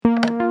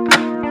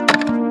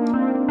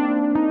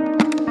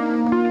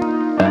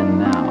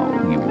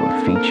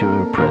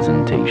feature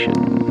presentation.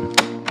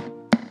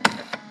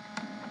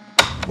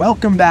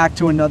 Welcome back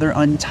to another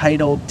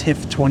Untitled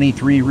TIFF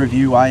 23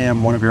 review. I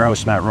am one of your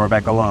hosts, Matt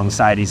Rohrbeck.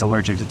 Alongside, he's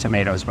allergic to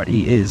tomatoes, but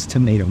he is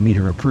tomato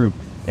meter approved,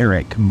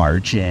 Eric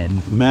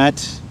Margin.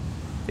 Matt,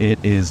 it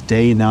is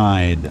day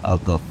 9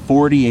 of the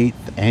 48th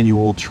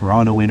annual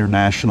Toronto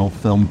International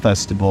Film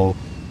Festival.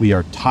 We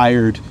are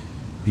tired,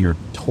 we are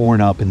torn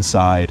up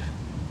inside,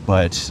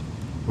 but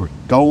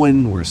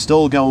we're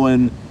still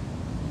going,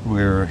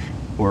 we're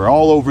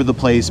all over the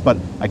place, but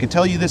I can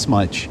tell you this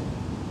much.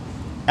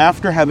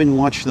 After having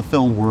watched the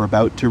film we're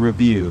about to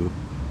review,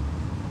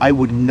 I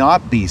would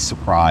not be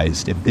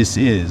surprised if this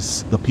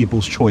is the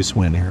People's Choice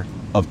winner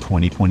of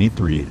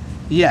 2023.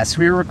 Yes,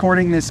 we were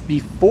recording this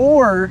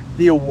before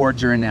the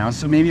awards are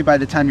announced, so maybe by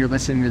the time you're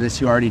listening to this,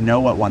 you already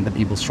know what won the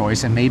People's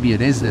Choice, and maybe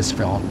it is this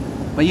film.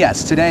 But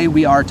yes, today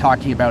we are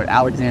talking about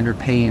Alexander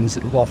Payne's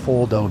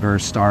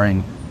Holdovers,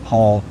 starring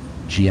Paul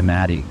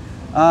Giamatti.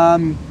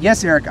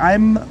 Yes, Eric,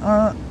 I'm...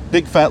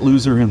 Big fat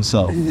loser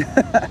himself.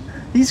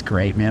 He's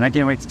great, man. I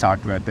can't wait to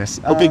talk about this.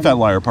 Big fat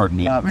liar, pardon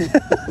me.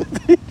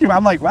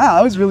 I'm like, wow,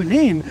 that was really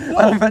mean.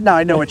 But now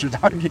I know what you're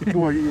talking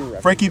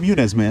about. Frankie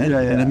Muniz, man,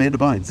 and Amanda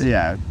Bynes.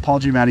 Yeah, Paul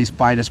Giamatti's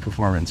finest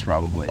performance,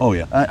 probably. Oh,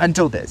 yeah.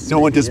 Until this. No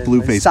one does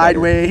Blueface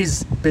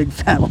Sideways, Big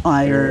Fat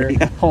Liar,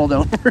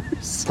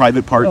 Holdovers.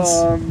 Private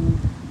Parts.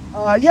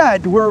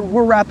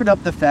 We're wrapping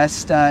up the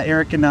fest.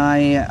 Eric and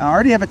I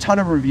already have a ton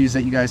of reviews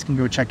that you guys can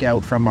go check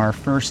out from our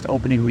first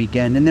opening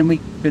weekend. And then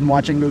we've been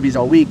watching movies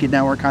all week, and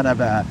now we're kind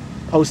of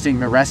posting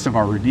the rest of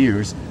our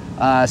reviews.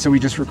 So we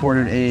just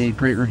recorded a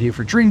great review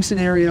for Dream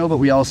Scenario, but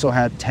we also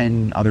had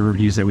 10 other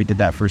reviews that we did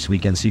that first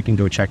weekend, so you can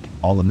go check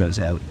all of those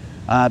out.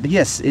 But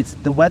yes,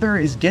 the weather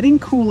is getting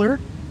cooler,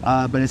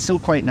 but it's still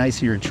quite nice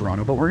here in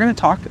Toronto. But we're going to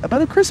talk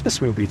about a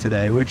Christmas movie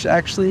today, which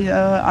actually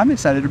I'm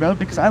excited about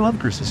because I love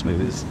Christmas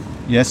movies.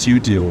 Yes, you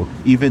do.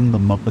 Even the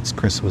Muppets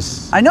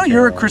Christmas. I know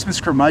you're a Christmas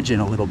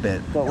curmudgeon a little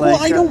bit. But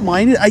I don't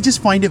mind it. I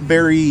just find it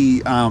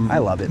very I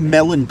love it,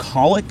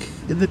 melancholic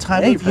in the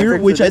time of year,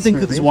 which I think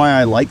is why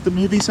I like the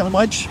movie so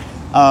much.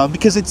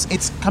 Because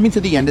it's coming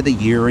to the end of the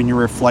year and you're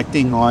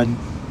reflecting on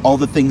all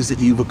the things that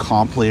you've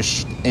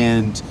accomplished,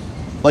 and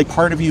like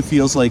part of you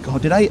feels like, oh,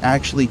 did I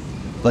actually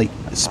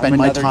spend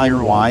my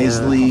time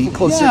wisely?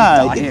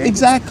 Yeah,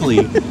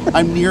 exactly.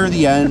 I'm near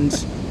the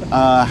end.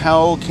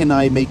 How can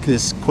I make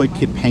this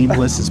quick and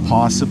painless as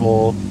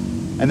possible?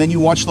 And then you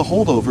watch the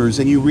Holdovers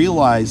and you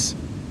realize,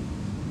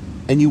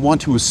 and you want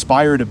to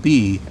aspire to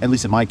be, at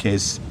least in my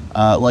case,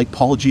 like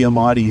Paul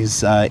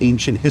Giamatti's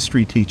ancient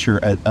history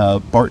teacher at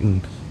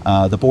Barton,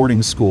 the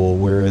boarding school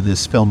where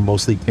this film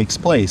mostly takes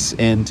place.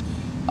 And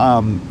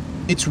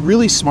it's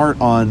really smart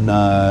on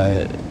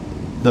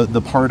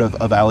the part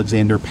of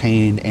Alexander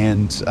Payne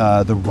and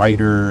the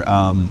writer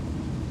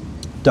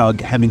Doug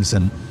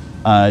Hemmingson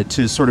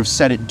to sort of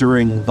set it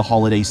during the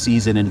holiday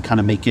season and kind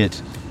of make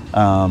it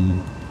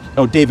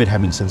David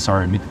Hemmingson,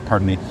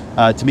 pardon me,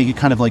 to make it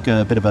kind of like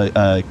a bit of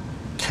a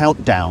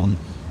countdown,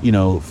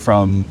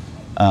 from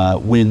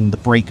when the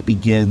break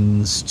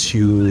begins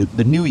to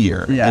the new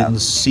year,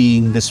 and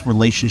seeing this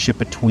relationship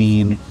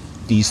between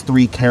these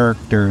three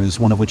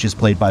characters, one of which is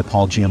played by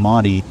Paul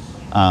Giamatti,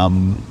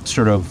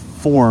 sort of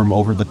form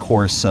over the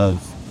course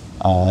of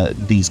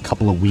these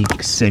couple of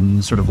weeks,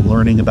 and sort of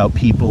learning about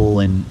people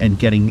and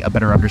getting a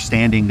better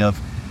understanding of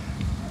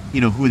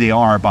who they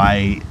are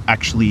by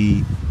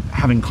actually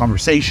having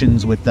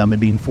conversations with them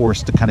and being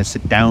forced to kind of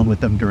sit down with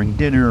them during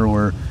dinner,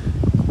 or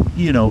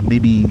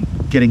maybe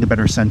getting a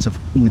better sense of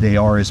who they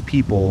are as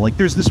people. Like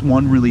there's this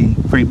one really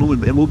great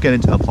movie, and we'll get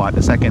into the plot in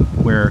a second,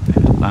 where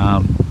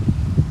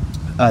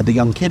the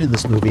young kid in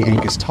this movie,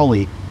 Angus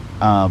Tully,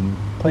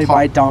 played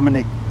by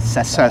Dominic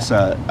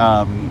Sessa,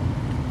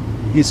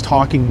 is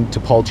talking to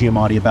Paul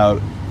Giamatti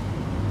about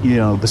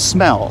the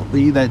smell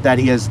that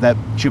he has, that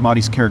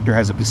Giamatti's character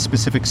has a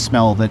specific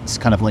smell that's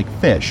kind of like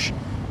fish,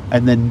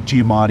 and then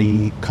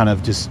Giamatti kind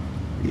of just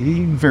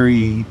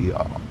very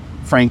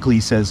frankly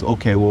says,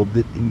 okay, well,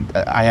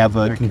 I have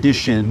a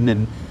condition,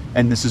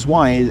 and this is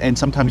why. And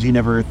sometimes you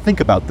never think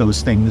about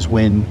those things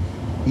when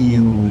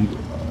you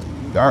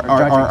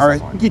are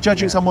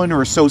judging someone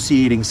or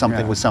associating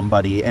something with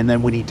somebody, and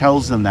then when he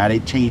tells them that,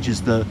 it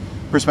changes the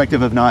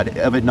perspective of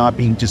it not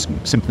being just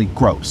simply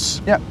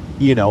gross.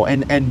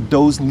 And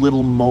those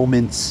little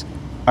moments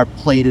are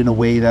played in a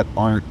way that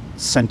aren't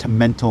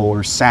sentimental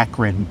or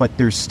saccharine, but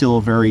they're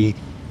still very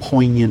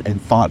poignant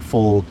and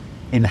thoughtful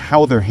in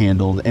how they're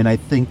handled. And I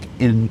think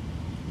in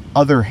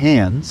other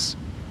hands,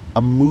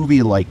 a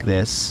movie like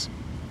this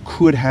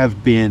could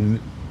have been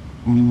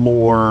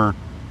more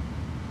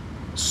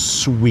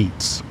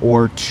sweet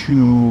or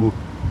too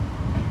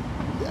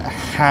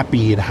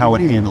happy in how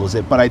it handles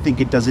it, but I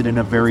think it does it in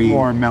a very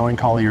more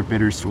melancholy or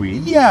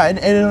bittersweet. Yeah, and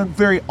in a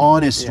very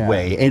honest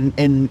way.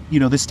 And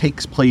this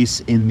takes place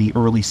in the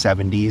early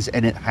 70s,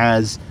 and it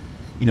has,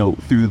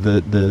 through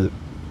the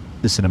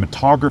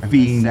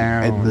cinematography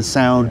and the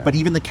sound, but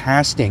even the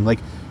casting. Like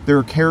there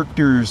are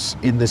characters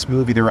in this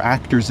movie, there are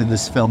actors in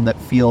this film that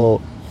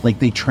feel like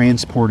they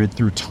transported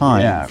through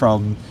time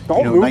from The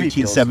whole movie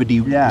 1970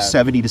 feels-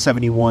 70 to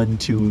 71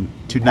 to now.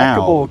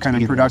 Impeccable kind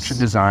of in production this.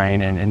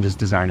 design and just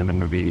design of the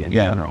movie in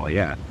general.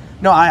 Yeah.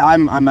 No,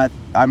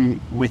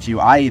 I'm with you.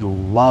 I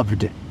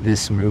loved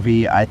this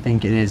movie. I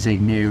think it is a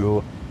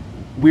new,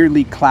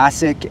 weirdly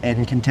classic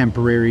and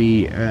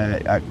contemporary,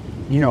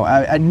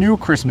 a new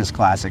Christmas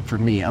classic for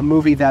me. A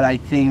movie that I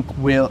think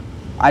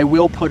I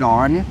will put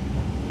on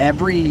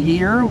every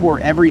year or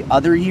every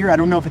other year. I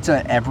don't know if it's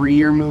a every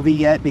year movie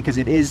yet, because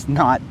it is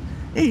not.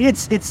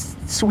 It's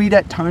sweet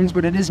at times,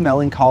 but it is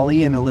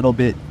melancholy and a little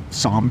bit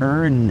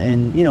somber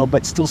and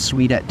but still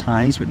sweet at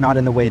times, but not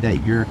in the way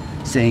that you're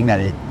saying that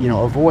it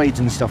avoids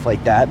and stuff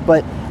like that.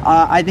 But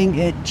I think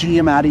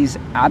Giamatti's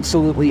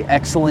absolutely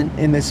excellent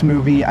in this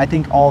movie. I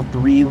think all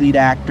three lead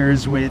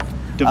actors with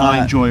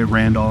Divine Joy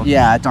Randolph.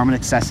 Yeah,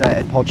 Dominic Sessa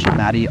and Paul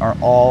Giamatti are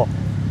all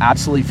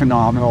absolutely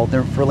phenomenal.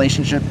 Their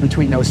relationship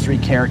between those three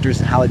characters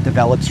and how it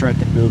develops throughout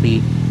the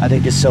movie, I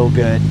think, is so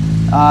good.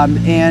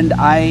 And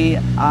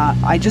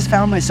I just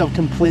found myself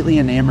completely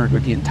enamored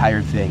with the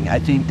entire thing. I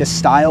think the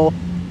style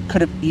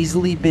could have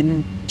easily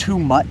been too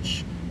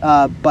much,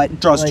 but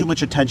Draws too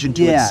much attention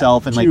to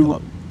itself and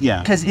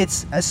because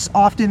it's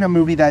often a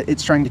movie that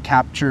it's trying to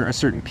capture a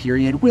certain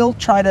period. We'll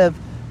try to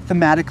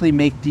thematically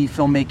make the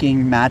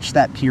filmmaking match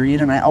that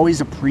period, and I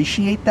always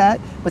appreciate that,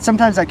 but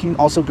sometimes I can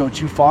also go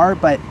too far.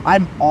 But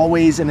I'm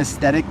always an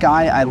aesthetic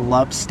guy. I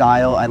love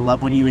style. I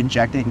love when you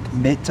inject it and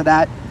commit to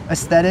that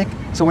aesthetic.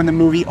 So when the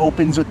movie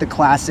opens with the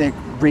classic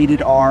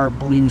rated R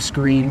blue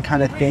screen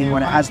kind of thing,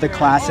 when it has the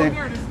classic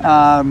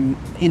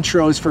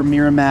intros for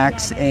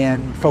Miramax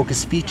and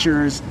Focus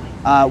Features,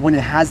 when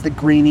it has the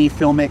grainy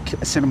filmic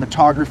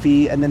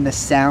cinematography and then the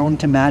sound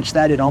to match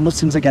that, it almost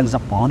seems like it is a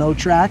mono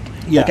track.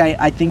 Yeah. Like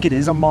I think it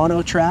is a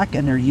mono track,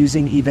 and they're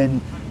using, even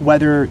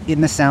whether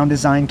in the sound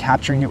design,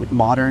 capturing it with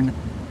modern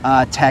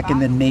tech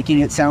and then making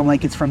it sound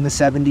like it's from the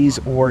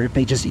 70s, or if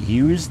they just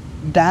used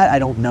that, I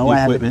don't know. I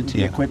have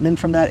the equipment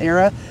from that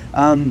era.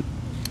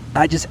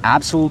 I just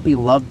absolutely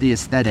love the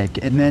aesthetic,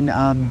 and then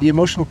the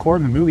emotional core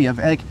of the movie. Of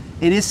like,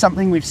 it is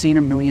something we've seen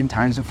a million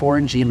times before,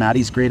 and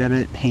Giamatti's great at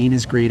it. Payne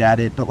is great at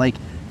it, but like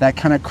that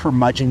kind of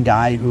curmudgeon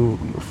guy who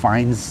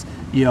finds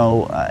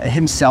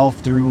himself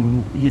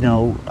through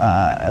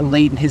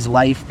late in his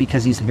life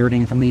because he's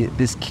learning from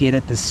this kid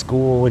at this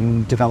school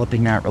and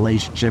developing that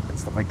relationship and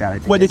stuff like that. I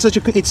think Well, it's such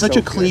a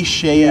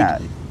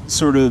cliched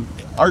sort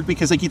of art,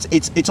 because like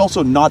it's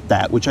also not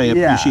that, which I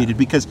appreciated,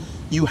 because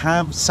you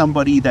have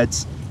somebody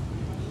that's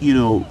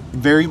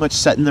very much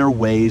set in their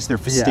ways. They're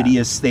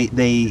fastidious. They're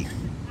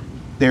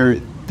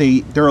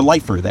a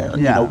lifer there.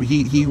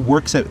 He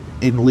works at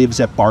and lives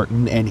at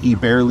Barton, and he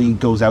barely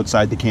goes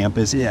outside the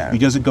campus. He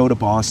doesn't go to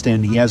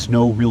Boston. He has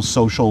no real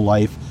social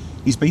life.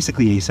 He's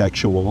basically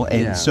asexual,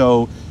 and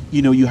so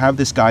you have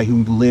this guy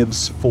who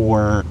lives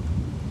for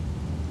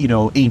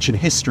ancient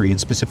history, and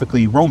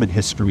specifically Roman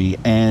history,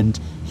 and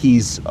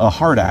he's a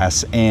hard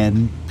ass,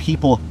 and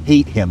people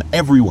hate him.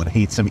 Everyone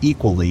hates him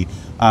equally.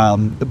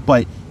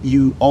 But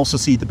you also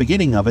see at the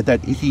beginning of it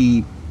that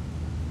he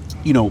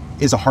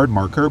is a hard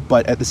marker,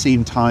 but at the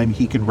same time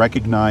he can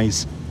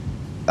recognize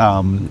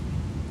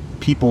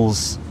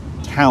people's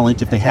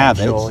talent if they have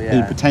it,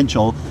 and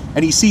potential,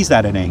 and he sees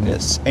that in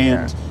Angus.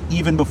 And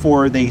even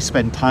before they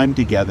spend time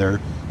together,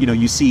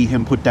 you see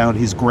him put down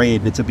his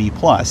grade, and it's a B+,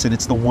 and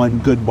it's the one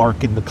good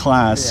mark in the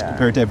class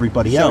compared to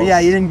everybody else. So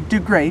you didn't do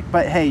great,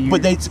 but hey,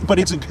 it's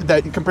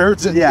that compared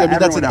to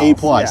that's an A+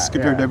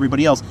 compared to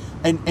everybody else.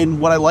 And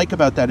what I like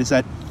about that is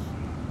that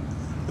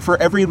for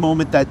every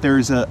moment that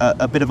there's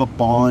a bit of a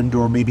bond,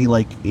 or maybe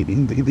like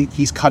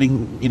he's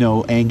cutting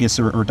Angus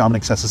or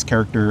Dominic Sessa's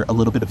character a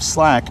little bit of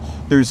slack,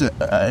 there's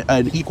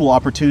an equal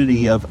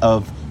opportunity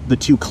of the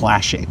two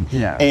clashing,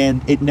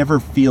 and it never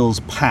feels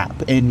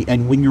pap.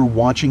 And when you're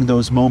watching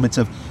those moments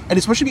and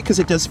especially because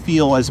it does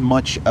feel as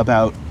much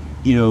about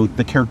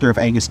the character of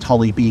Angus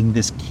Tully being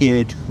this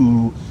kid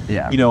who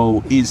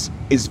is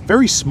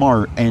very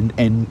smart,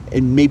 and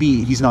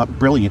maybe he's not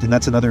brilliant, and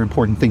that's another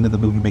important thing that the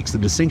movie makes the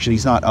distinction.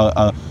 He's not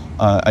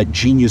a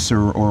genius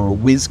or a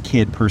whiz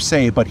kid per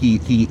se, but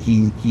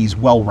he's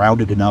well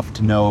rounded enough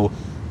to know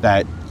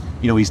that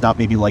he's not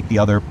maybe like the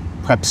other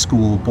prep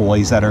school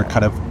boys that are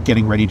kind of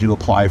getting ready to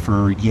apply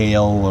for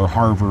Yale or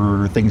Harvard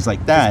or things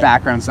like that. His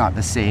background's not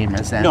the same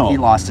as that. He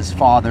lost his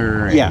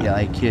father.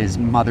 Like his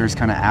mother's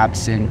kind of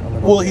absent.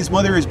 Well, his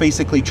mother is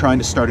basically trying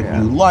to start a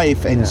new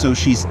life, and so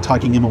she's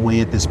tucking him away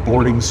at this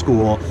boarding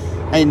school.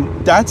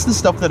 And that's the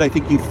stuff that I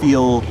think you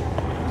feel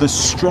the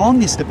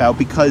strongest about,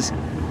 because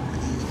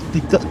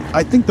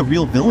I think the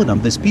real villain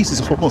of this piece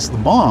is almost the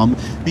mom,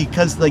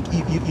 because like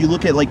you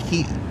look at like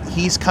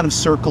he's kind of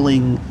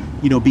circling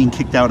being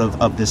kicked out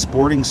of this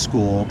boarding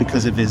school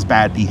because of his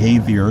bad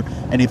behavior,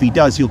 and if he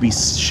does, he'll be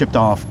shipped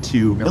off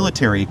to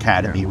military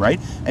academy,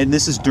 right? And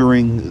this is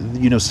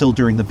still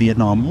during the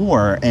Vietnam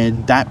War,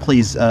 and that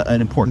plays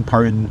an important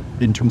part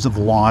in terms of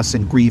loss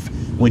and grief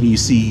when you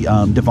see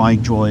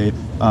Divine Joy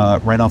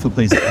Randolph, who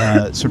plays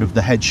sort of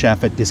the head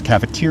chef at this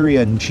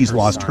cafeteria, and she's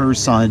lost her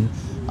son.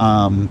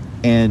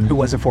 and Who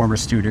was a former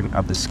student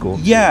of the school.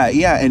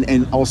 yeah,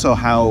 and also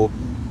how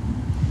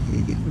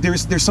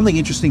there's something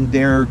interesting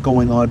there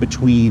going on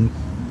between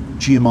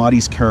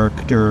Giamatti's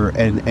character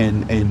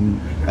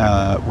and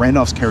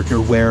Randolph's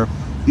character, where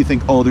you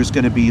think, oh, there's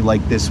going to be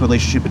like this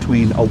relationship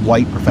between a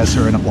white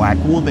professor and a black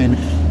woman,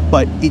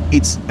 but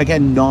it's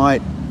again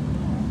not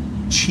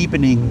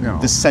cheapening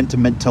the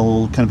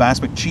sentimental kind of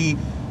aspect. She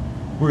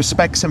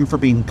respects him for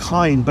being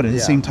kind, but at the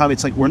same time,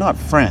 it's like, we're not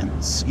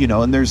friends, you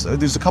know. And there's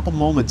a couple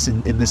moments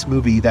in this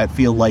movie that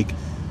feel like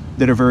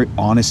that are very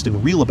honest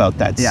and real about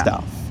that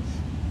stuff,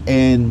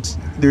 and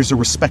there's a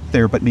respect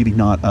there, but maybe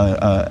not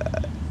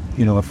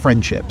a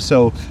friendship.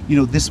 So, you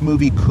know, this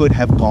movie could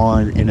have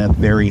gone in a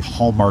very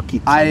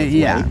Hallmarky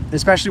way.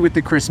 Especially with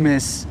the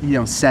Christmas,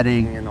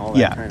 setting and all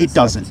that kind of it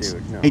doesn't. stuff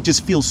too. No. It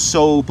just feels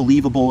so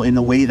believable in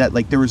a way that,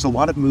 like, there was a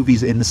lot of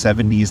movies in the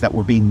 70s that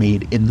were being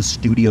made in the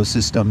studio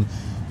system.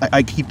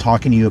 I keep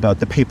talking to you about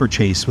The Paper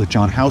Chase with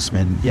John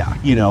Houseman. Yeah.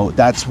 You know,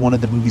 that's one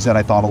of the movies that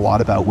I thought a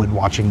lot about when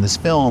watching this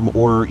film.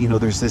 Or, you know,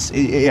 there's this,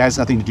 it has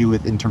nothing to do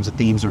with in terms of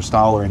themes or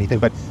style or anything,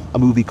 but a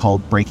movie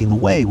called Breaking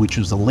Away, which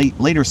was a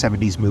later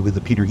 70s movie, the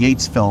Peter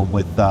Yates film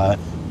with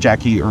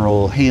Jackie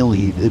Earle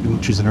Haley,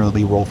 which was an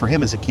early role for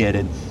him as a kid.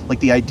 And like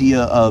the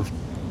idea of,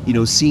 you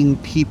know, seeing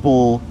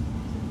people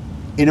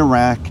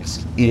interact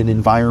in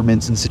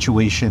environments and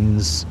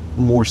situations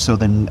more so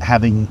than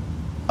having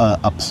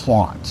a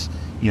plot.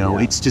 You know,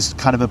 it's just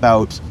kind of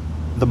about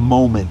the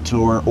moment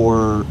or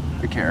The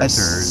a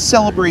characters.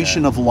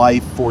 celebration of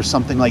life or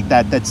something like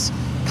that. That's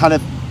kind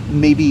of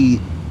maybe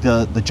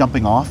the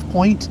jumping off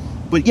point.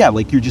 But yeah,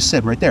 like you just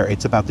said right there,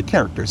 it's about the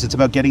characters. It's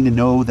about getting to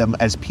know them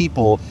as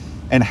people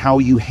and how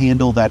you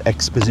handle that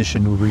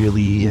exposition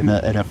really in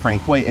a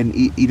frank way. And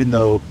even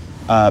though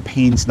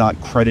Payne's not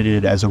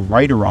credited as a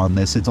writer on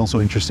this, it's also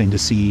interesting to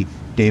see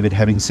David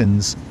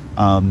Hevingson's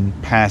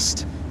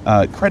past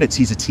credits.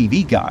 He's a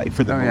TV guy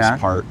for the most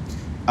part.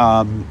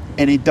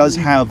 And it does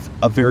have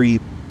a very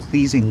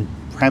pleasing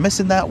premise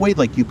in that way.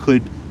 Like, you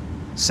could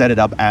set it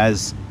up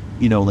as,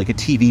 you know, like a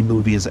TV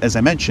movie, as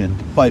I mentioned,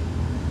 but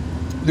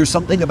there's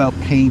something about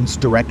Payne's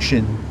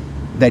direction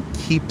that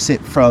keeps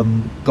it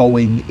from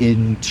going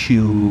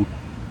into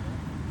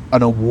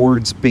an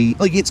awards bait.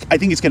 Like, I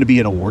think it's going to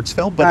be an awards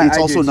film, but it's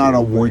also not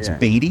awards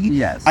baity.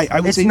 Yes. I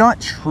would it's say, not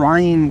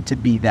trying to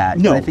be that.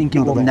 No, but I think it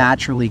not will at all.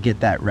 naturally get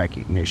that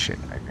recognition,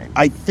 I think.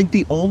 I think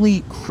the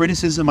only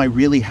criticism I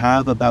really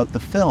have about the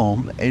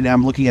film, and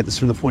I'm looking at this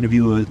from the point of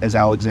view as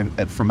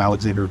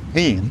Alexander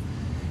Payne,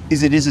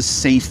 is it is a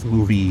safe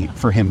movie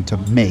for him to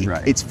make.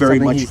 Right. It's very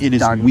Something much he's in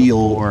his done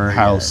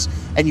wheelhouse,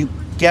 and you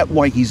get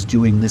why he's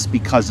doing this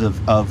because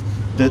of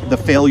the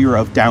failure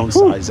of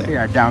downsizing.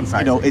 Yeah, downsizing.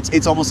 You know,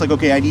 it's almost like,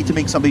 okay, I need to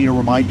make something to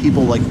remind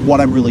people like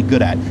what I'm really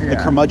good at. The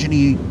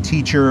curmudgeon-y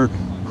teacher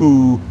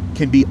who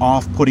can be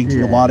off-putting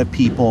to a lot of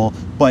people,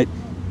 but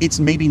it's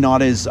maybe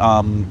not as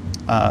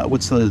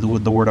what's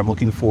the word I'm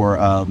looking for?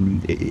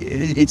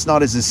 It's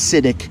not as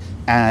acidic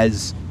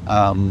as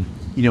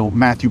you know,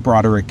 Matthew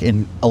Broderick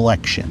in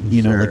Election.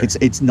 You know, like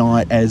it's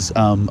not as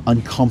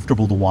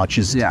uncomfortable to watch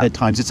as at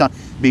times. It's not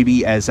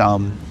maybe as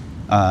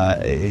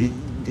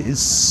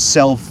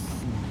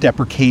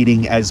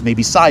self-deprecating as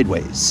maybe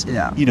Sideways.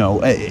 Yeah. You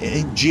know,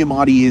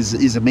 Giamatti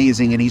is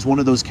amazing, and he's one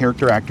of those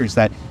character actors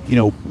that, you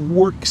know,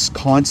 works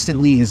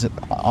constantly, has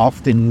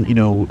often, you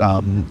know,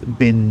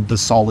 been the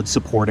solid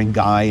supporting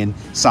guy, and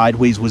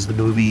Sideways was the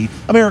movie.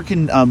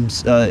 American,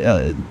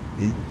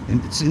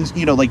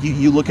 you know, like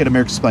you look at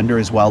American Splendor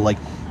as well, like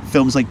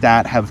films like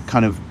that have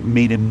kind of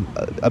made him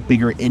a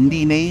bigger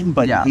indie name,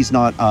 but he's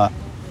not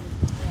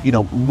you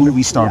know,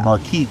 movie star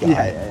marquee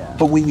guy.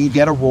 But when you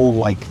get a role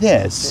like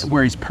this,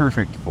 where he's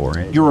perfect for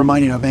it, you're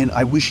reminded of, man,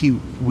 I wish he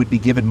would be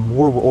given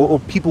more, or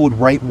people would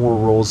write more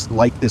roles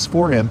like this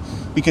for him,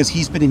 because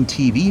he's been in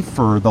TV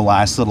for the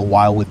last little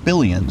while with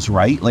Billions,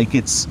 right? Like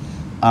it's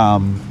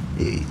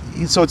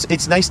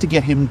nice to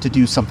get him to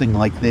do something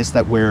like this,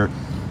 that where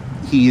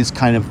he is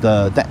kind of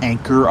the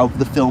anchor of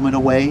the film in a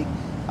way.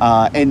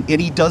 And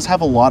he does have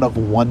a lot of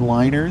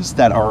one-liners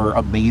that are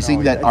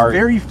amazing. That are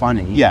very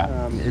funny.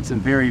 Yeah, it's a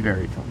very,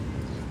 very funny.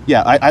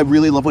 Yeah, I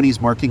really love when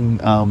he's marking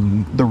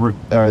either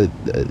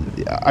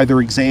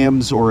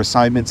exams or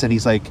assignments, and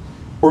he's like,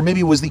 or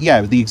maybe it was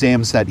the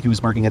exams that he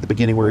was marking at the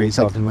beginning, where he's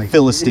like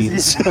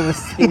Philistines.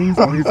 Philistines,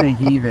 I was saying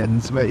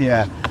heathens, but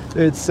yeah,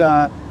 it's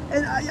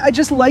and I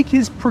just like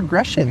his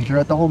progression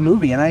throughout the whole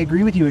movie, and I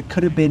agree with you. It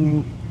could have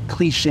been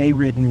cliche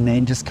ridden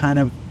and just kind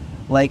of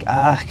like,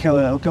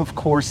 of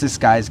course this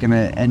guy's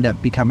gonna end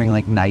up becoming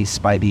like nice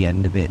by the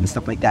end of it and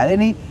stuff like that.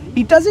 And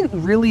he doesn't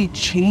really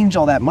change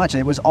all that much.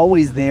 It was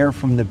always there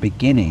from the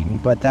beginning,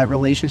 but that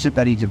relationship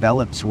that he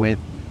develops with,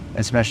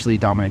 especially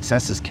Dominic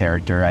Sessa's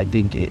character, I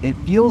think it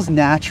feels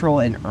natural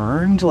and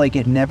earned. Like,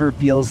 it never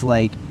feels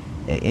like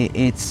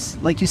it's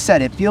like you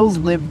said, it feels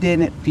lived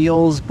in, it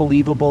feels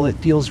believable, it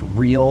feels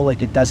real.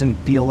 Like, it doesn't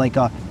feel like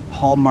a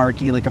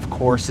Hallmarky, like, of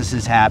course this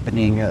is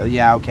happening,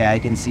 okay, I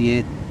can see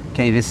it,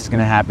 okay, this is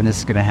gonna happen,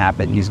 he's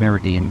gonna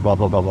redeem, blah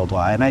blah blah blah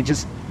blah. And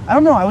I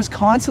don't know. I was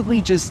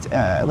constantly just,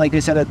 like I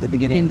said at the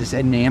beginning, just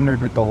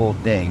enamored with the whole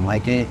thing.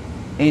 Like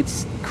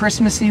it's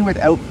Christmassy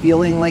without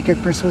feeling like a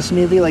Christmas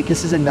movie. Like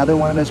this is another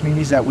one of those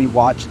movies that we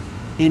watched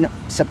in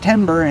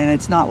September, and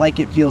it's not like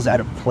it feels out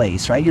of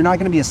place, right? You're not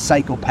going to be a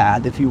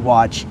psychopath if you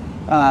watch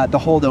the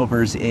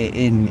Holdovers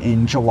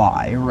in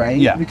July, right?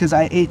 Yeah. Because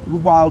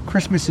while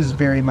Christmas is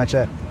very much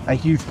a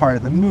huge part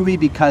of the movie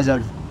because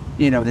of,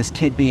 this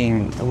kid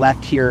being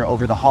left here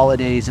over the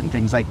holidays and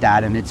things like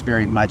that, and it's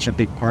very much a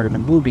big part of the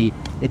movie,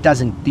 it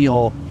doesn't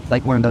feel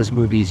like one of those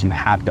movies you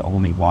have to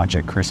only watch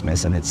at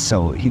Christmas, and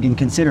you can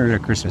consider it a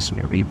Christmas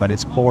movie, but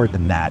it's more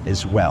than that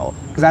as well.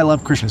 Because I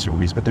love Christmas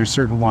movies, but there's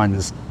certain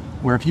ones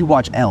where if you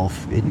watch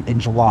Elf in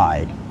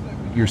July,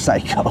 you're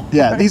psycho.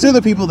 Yeah, these are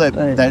the people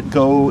that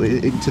go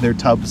into their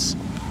tubs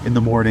in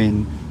the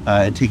morning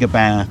and take a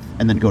bath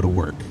and then go to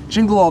work.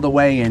 Jingle All the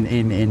Way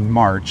in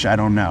March, I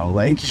don't know.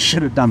 Like,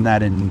 should have done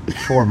that in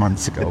 4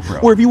 months ago, bro.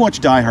 Or if you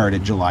watch Die Hard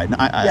in July. That's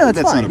fine, not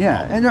a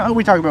problem. And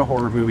we talk about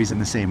horror movies in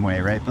the same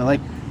way, right? But, like,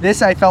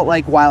 this I felt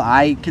like, while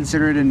I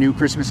consider it a new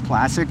Christmas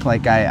classic,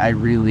 like, I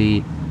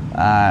really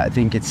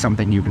think it's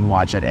something you can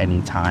watch at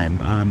any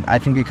time. I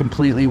think it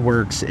completely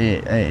works.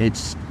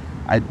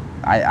 I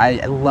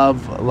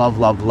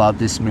love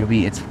this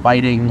movie. It's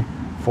fighting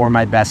for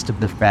my best of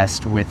the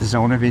best with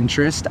Zone of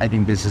Interest. I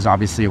think this is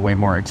obviously a way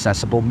more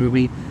accessible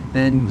movie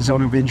than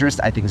Zone of Interest.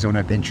 I think Zone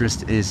of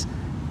Interest is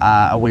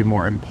a way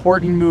more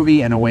important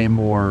movie and a way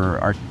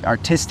more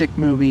artistic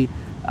movie.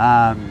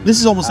 This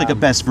is almost like a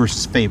best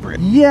versus favorite.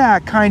 Yeah,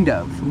 kind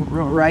of,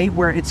 right?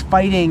 Where it's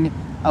fighting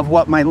of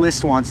what my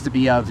list wants to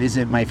be of. Is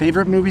it my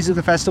favorite movies of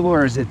the festival,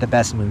 or is it the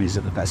best movies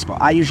of the festival?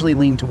 I usually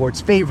lean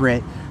towards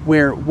favorite,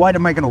 where what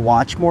am I going to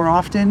watch more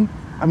often?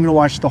 I'm going to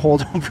watch the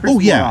Holdovers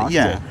more often.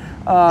 Yeah.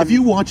 If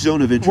you watch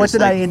Zone of Interest, what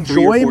did I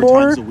enjoy 3 or 4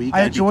 more? times a week,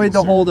 I enjoyed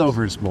the concerned.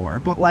 Holdovers more.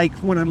 But like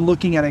when I'm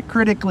looking at it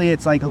critically,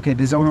 it's like, okay,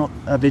 the Zone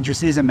of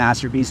Interest is a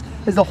masterpiece.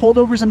 Is the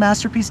Holdovers a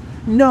masterpiece?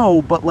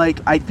 No, but like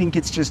I think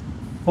it's just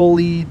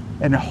fully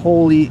and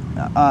wholly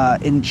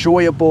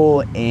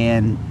enjoyable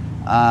and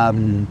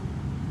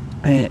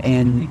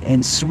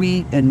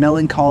sweet and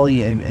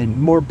melancholy and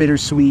more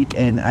bittersweet,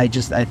 and I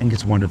think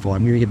it's wonderful.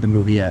 I'm going to give the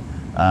movie a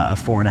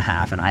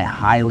 4.5, and I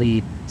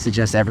highly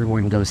suggest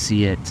everyone go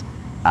see it.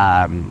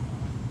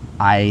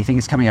 I think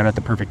it's coming out at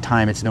the perfect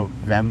time. It's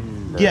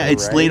November. Yeah,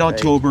 it's right? late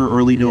October,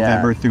 early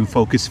November Yeah. through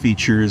Focus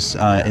Features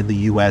in the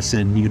U.S.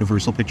 and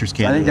Universal Pictures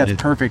Canada. I think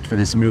that's perfect for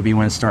this movie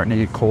when it's starting to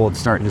get cold,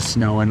 starting to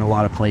snow in a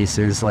lot of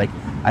places. Like,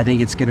 I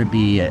think it's going to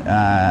be,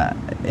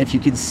 if you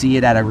can see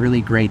it at a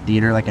really great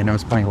theater, like I know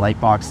it's playing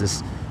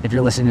Lightbox. If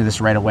you're listening to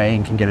this right away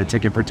and can get a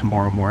ticket for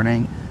tomorrow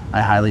morning,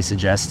 I highly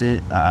suggest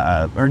it.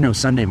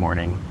 Sunday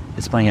morning.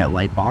 It's playing at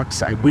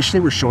Lightbox. I wish they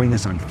were showing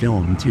this on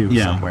film too,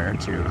 somewhere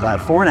too.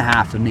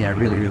 4.5 to me, I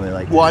really, really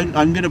like it. Well,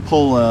 I'm going to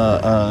pull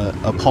a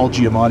Paul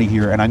Giamatti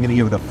here, and I'm going to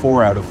give it a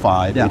 4 out of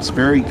 5. Yeah. It's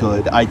very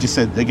good. I just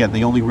said, again,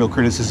 the only real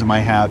criticism I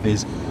have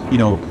is,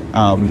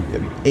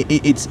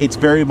 it's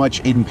very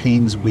much in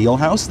Payne's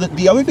wheelhouse.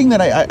 The other thing that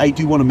I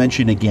do want to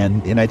mention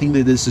again, and I think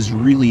that this is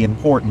really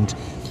important,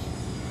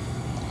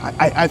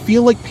 I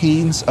feel like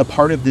Payne's a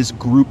part of this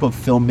group of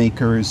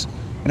filmmakers,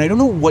 and I don't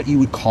know what you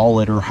would call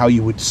it or how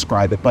you would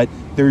describe it, but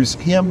there's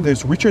him,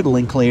 there's Richard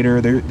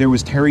Linklater, there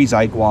was Terry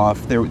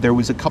Zygwoff, there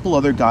was a couple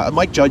other guys.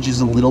 Mike Judge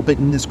is a little bit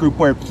in this group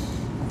where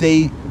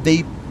they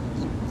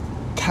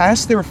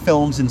cast their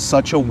films in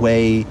such a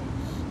way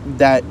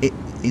that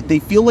they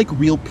feel like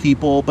real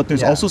people, but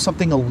there's also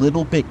something a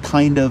little bit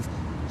kind of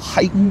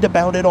heightened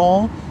about it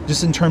all,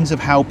 just in terms of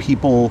how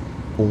people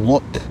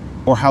look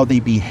or how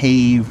they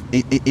behave.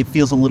 It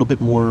feels a little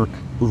bit more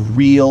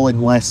real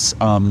and less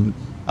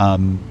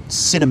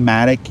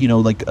cinematic.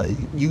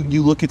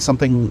 You look at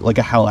something like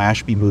a Hal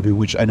Ashby movie,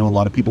 which I know a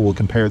lot of people will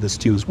compare this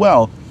to as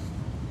well.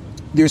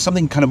 There's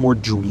something kind of more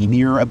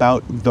dreamier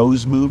about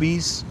those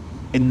movies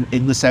in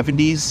the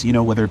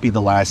 70s, whether it be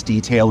The Last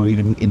Detail or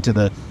even into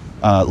the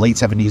late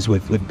 70s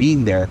with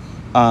Being There.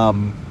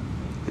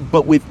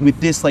 But with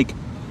this, like,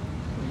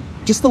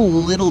 just the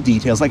little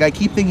details. Like, I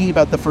keep thinking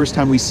about the first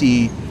time we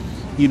see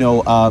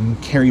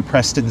Carrie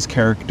Preston's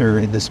character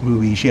in this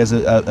movie. She has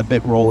a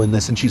bit role in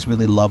this, and she's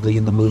really lovely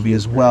in the movie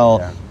as well.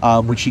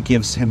 When she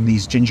gives him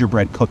these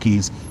gingerbread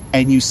cookies,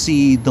 and you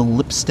see the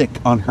lipstick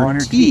on her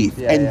teeth.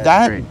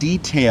 That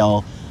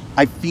detail,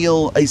 I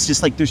feel, is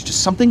just like, there's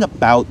just something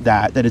about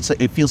that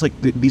it feels like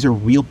these are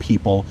real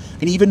people.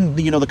 And even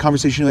the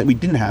conversation that we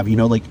didn't have,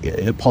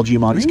 Paul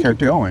Giamatti's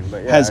character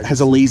has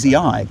a lazy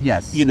eye.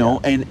 Yes.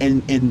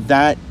 And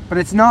that. But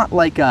it's not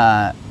like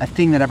a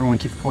thing that everyone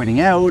keeps pointing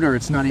out, or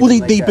it's not even.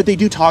 Well, but they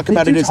do talk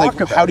about it as like,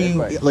 how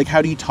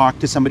do you talk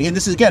to somebody? And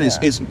this is again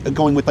is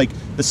going with like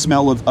the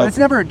smell of. But it's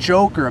never a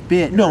joke or a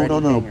bit.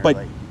 No.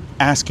 But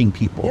asking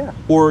people,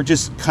 or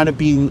just kind of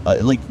being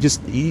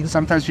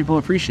sometimes people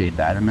appreciate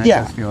that, and that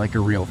does feel like a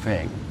real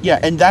thing. Yeah,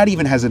 and that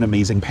even has an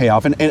amazing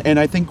payoff. And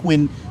I think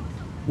when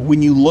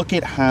you look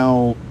at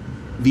how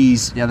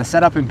these the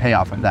setup and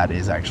payoff of that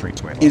is actually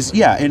quite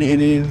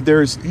and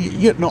there's I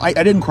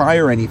didn't cry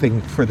or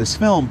anything for this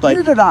film, but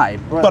neither did I.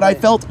 But I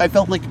felt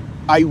like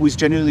I was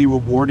genuinely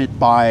rewarded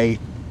by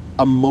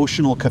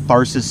emotional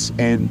catharsis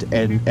and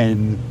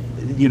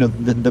you know,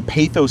 the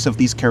pathos of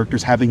these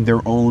characters having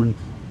their own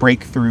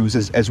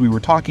breakthroughs, as we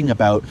were talking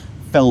about,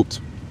 felt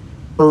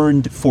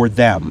earned for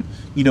them.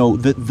 You know,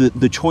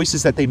 the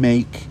choices that they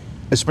make,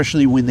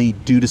 especially when they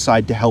do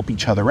decide to help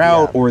each other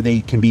out, or they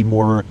can be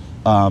more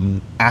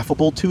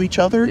affable to each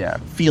other,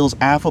 feels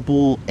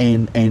affable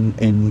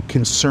and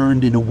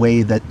concerned in a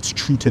way that's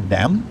true to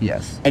them,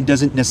 and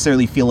doesn't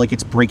necessarily feel like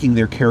it's breaking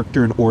their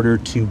character in order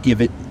to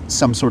give it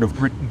some sort of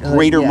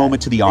greater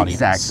moment to the audience.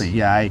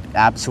 Exactly. I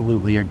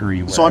absolutely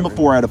agree. So I'm a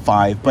 4 out of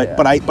 5,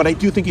 but I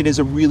do think it is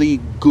a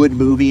really good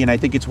movie, and I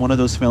think it's one of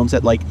those films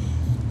that, like,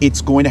 it's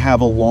going to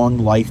have a long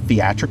life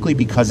theatrically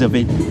because of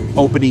it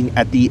opening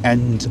at the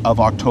end of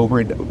October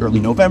and early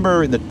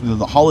November,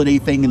 the holiday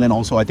thing, and then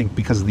also I think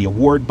because of the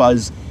award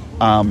buzz.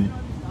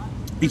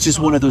 It's just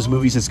one of those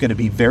movies that's going to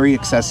be very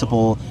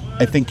accessible.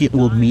 I think it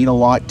will mean a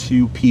lot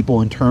to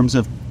people in terms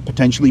of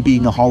potentially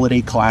being a holiday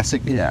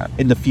classic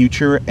in the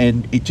future,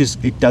 and it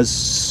does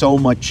so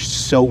much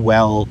so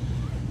well,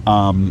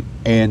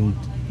 and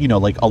you know,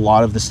 like a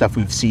lot of the stuff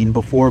we've seen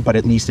before, but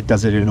at least it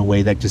does it in a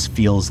way that just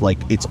feels like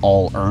it's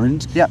all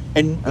earned.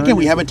 And again,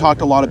 we haven't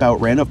talked a lot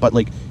about Randolph, but,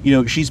 like, you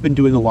know, she's been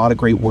doing a lot of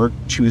great work.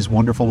 She was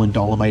wonderful in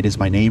Dolomite Is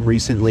My Name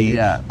recently.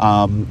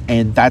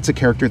 And that's a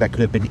character that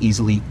could have been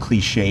easily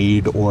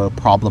cliched or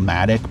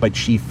problematic, but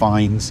she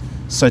finds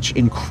such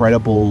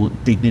incredible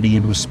dignity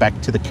and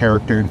respect to the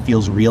character and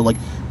feels real. Like,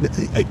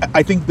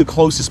 I think the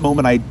closest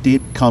moment I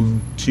did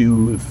come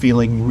to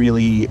feeling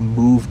really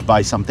moved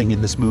by something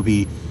in this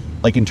movie,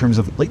 like in terms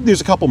of, like, there's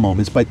a couple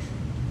moments, but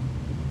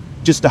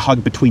just a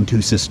hug between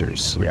two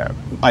sisters,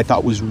 I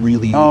thought was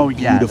really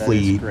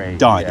beautifully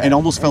done, and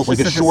almost felt like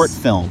a short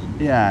film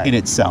in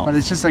itself. But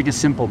it's just like a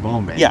simple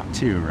moment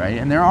too, right?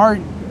 And there are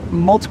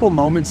multiple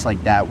moments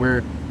like that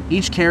where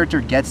each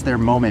character gets their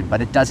moment,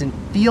 but it doesn't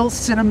feel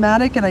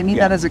cinematic, and I mean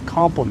that as a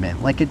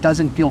compliment. Like, it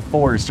doesn't feel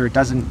forced, or it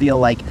doesn't feel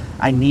like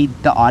I need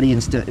the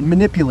audience to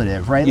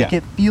manipulative, right? Like,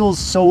 it feels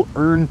so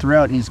earned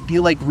throughout, and you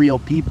feel like real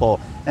people,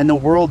 and the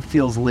world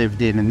feels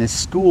lived in this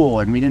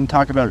school. And we didn't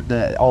talk about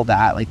all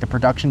that, like the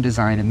production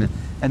design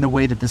and the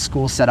way that the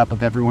school's set up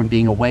of everyone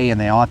being away, and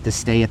they all have to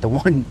stay at the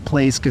one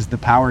place because the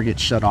power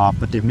gets shut off,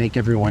 but they make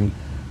everyone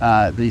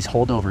these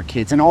holdover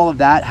kids, and all of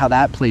that, how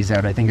that plays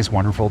out, I think is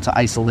wonderful. To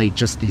isolate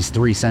just these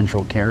 3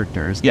 central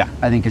characters,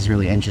 I think is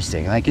really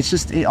interesting. Like, it's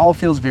just, it all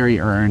feels very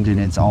earned, and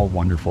it's all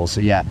wonderful.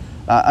 So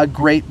a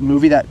great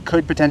movie that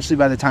could potentially,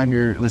 by the time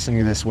you're listening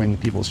to this, win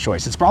People's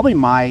Choice. It's probably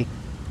my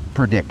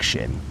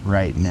prediction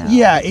right now.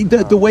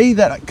 The way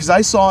that, because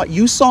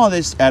you saw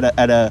this at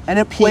a and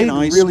it played P&I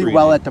really screening.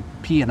 well at the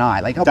P&I,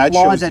 like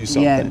applause at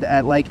the end.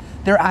 At, like,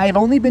 I've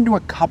only been to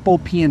a couple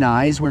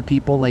P&Is where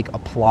people, like,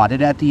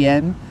 applauded at the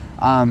end.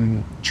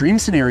 Dream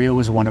Scenario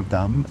was one of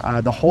them.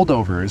 The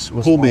Holdovers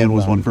was Cool Man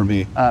was one for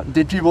me.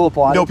 Did people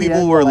applaud? No,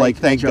 people were like,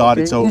 thank God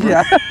it's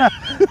over.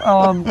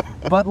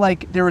 But,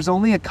 like, there was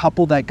only a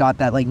couple that got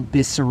that, like,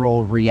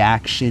 visceral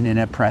reaction in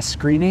a press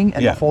screening,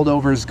 and the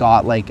Holdovers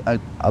got like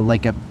a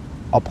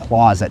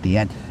applause at the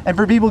end. And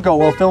for people who go,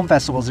 well, film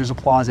festivals, there's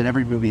applause at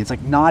every movie. It's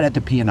like, not at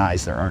the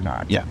P&Is, there are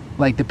not.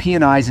 Like, the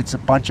P&Is, it's a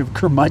bunch of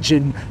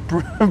curmudgeon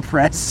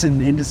press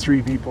and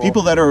industry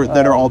people that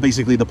are all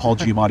basically the Paul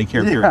Giamatti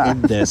character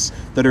in this,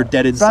 that are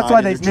dead inside. So that's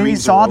why they maybe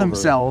saw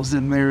themselves,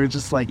 and they were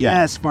just like,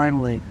 yes,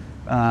 finally.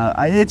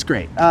 It's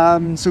great.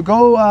 So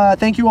go,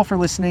 thank you all for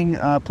listening.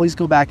 Please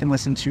go back and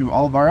listen to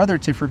all of our other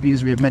TIFF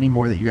reviews. We have many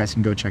more that you guys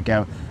can go check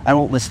out. I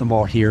won't list them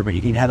all here, but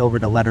you can head over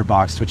to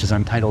Letterboxd, which is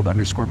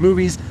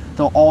Untitled_movies.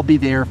 They'll all be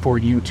there for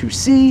you to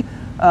see.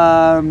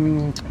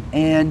 And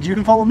you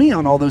can follow me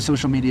on all those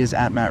social medias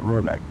at Matt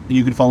Rohrbeck.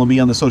 You can follow me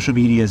on the social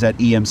medias at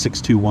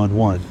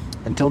EM6211.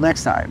 Until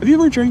next time. Have you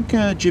ever drank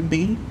Jim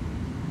Beam?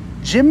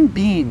 Jim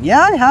Beam,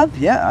 I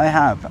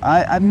have.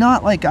 I'm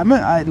not like,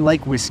 I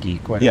like whiskey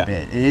quite a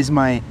bit. It is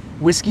my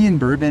whiskey and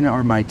bourbon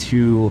are my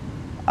 2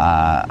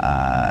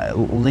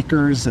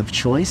 liquors of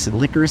choice.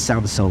 Liquors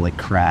sounds so like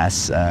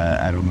crass.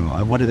 I don't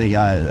know. What are they?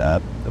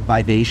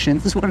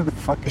 Vivations? What are the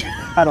fuck?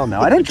 I don't know.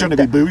 I don't drink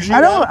that. Bougie,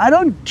 I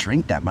don't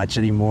drink that much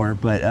anymore.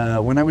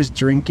 But when I was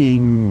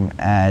drinking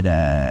at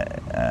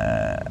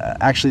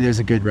actually, there's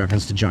a good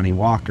reference to Johnny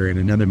Walker in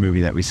another movie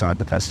that we saw at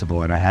the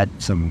festival, and I had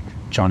some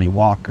Johnny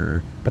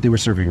Walker, but they were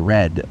serving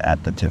red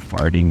at the TIFF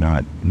party,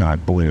 not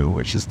blue,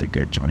 which is the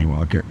good Johnny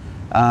Walker.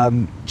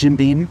 Jim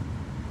Beam.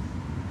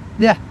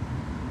 Bye,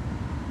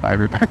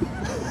 everybody.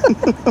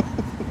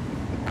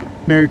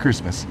 Merry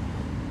Christmas.